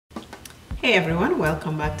Hey everyone,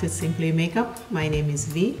 welcome back to Simply Makeup. My name is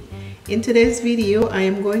V. In today's video, I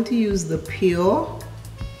am going to use the PUR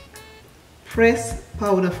Press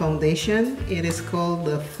Powder Foundation. It is called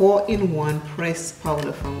the 4-in-1 Press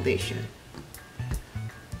Powder Foundation.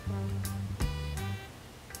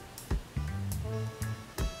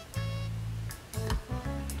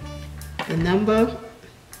 The number,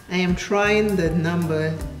 I am trying the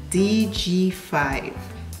number DG5.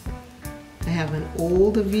 I have an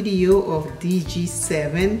old video of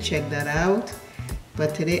DG7, check that out.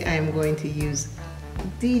 But today I am going to use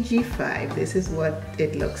DG5. This is what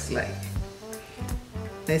it looks like.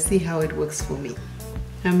 Let's see how it works for me.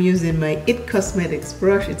 I'm using my IT Cosmetics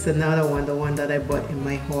brush. It's another one, the one that I bought in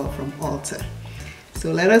my haul from Ulta.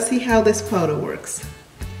 So let us see how this powder works.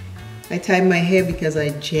 I tied my hair because I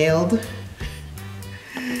gelled.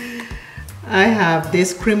 I have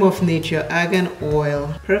this Cream of Nature Argan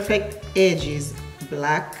Oil Perfect Edges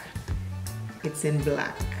Black. It's in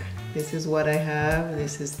black. This is what I have.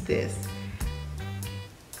 This is this.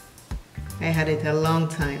 I had it a long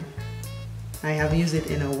time. I have used it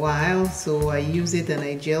in a while, so I use it and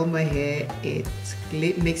I gel my hair. It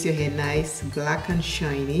makes your hair nice, black and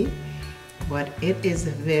shiny, but it is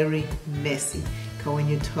very messy. Because when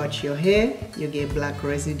you touch your hair, you get black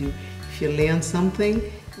residue. If you lay on something,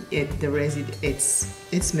 the residue,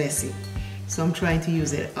 it's messy. So I'm trying to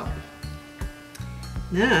use it up.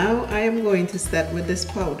 Now I am going to start with this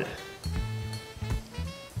powder.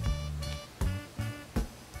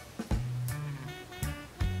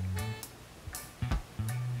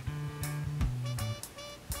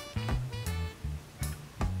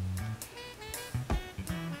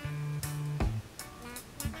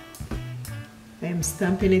 I am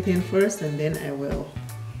stamping it in first and then I will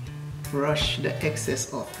brush the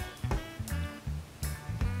excess off.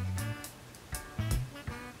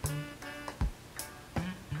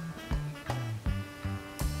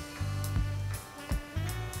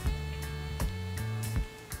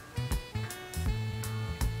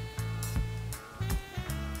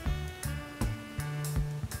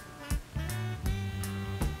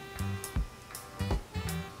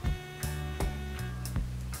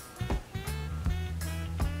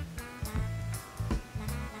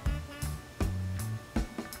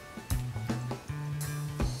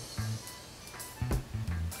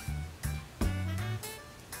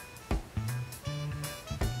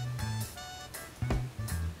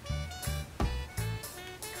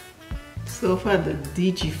 So far the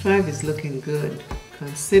DG5 is looking good,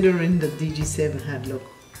 considering the DG7 had looked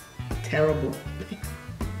terrible.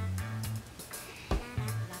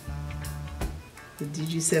 The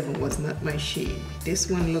DG7 was not my shade. This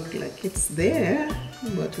one looked like it's there,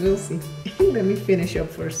 but we'll see. Let me finish up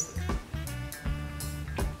first.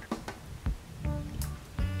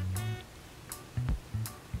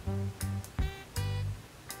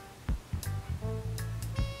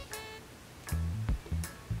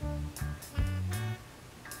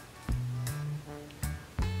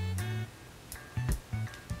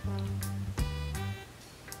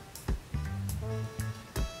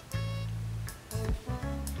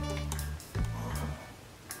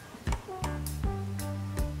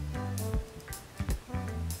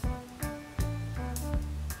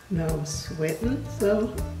 Now I'm sweating,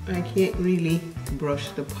 so I can't really brush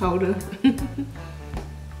the powder.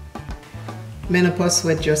 Menopause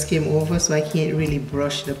sweat just came over, so I can't really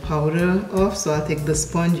brush the powder off, so I'll take the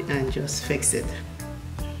sponge and just fix it.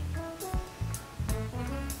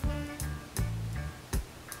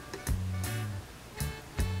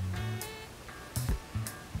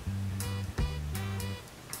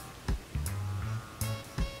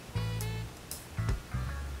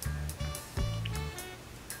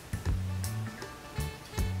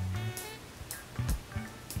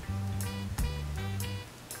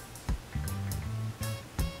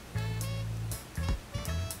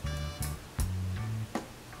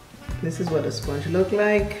 This is what the sponge look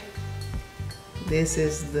like. This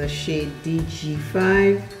is the shade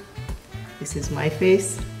DG5. This is my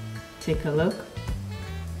face. Take a look.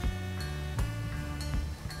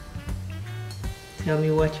 Tell me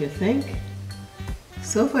what you think.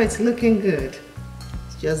 So far it's looking good.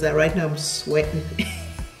 It's just that right now I'm sweating.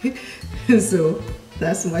 So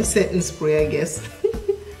that's my setting spray, I guess.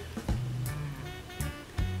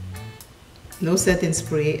 No setting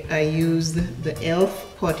spray. I used the e.l.f.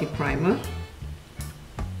 Putty Primer,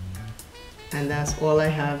 and that's all I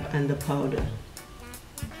have, and the powder.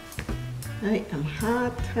 I am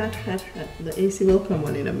hot, hot, hot, hot. The AC will come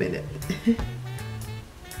on in a minute.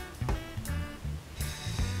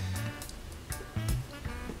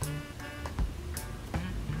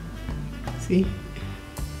 See?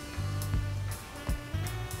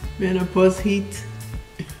 Menopause heat.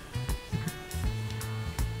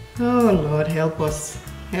 Oh Lord, help us.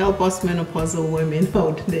 Help us menopausal women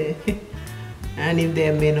out there. And if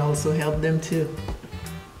they're men, also help them too.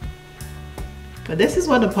 But this is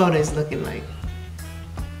what the powder is looking like.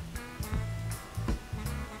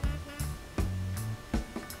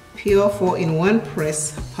 PUR 4-in-1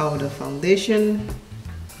 Press Powder Foundation,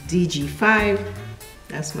 DG5.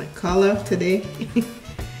 That's my color today.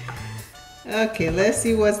 Okay, let's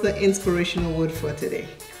see what's the inspirational word for today.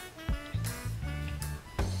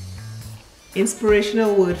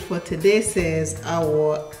 Inspirational word for today says,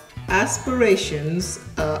 our aspirations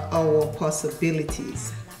are our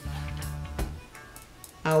possibilities.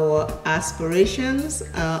 Our aspirations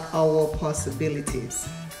are our possibilities.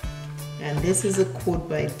 And this is a quote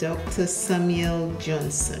by Dr. Samuel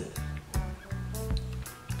Johnson.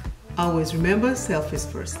 Always remember, self is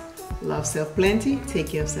first. Love self plenty, take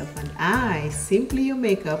care of self, and I, Simply Your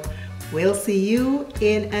Makeup, will see you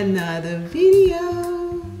in another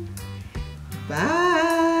video.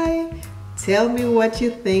 Bye. Tell me what you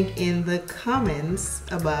think in the comments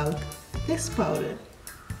about this powder.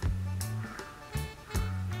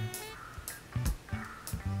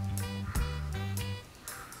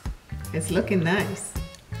 It's looking nice.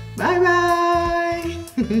 Bye bye.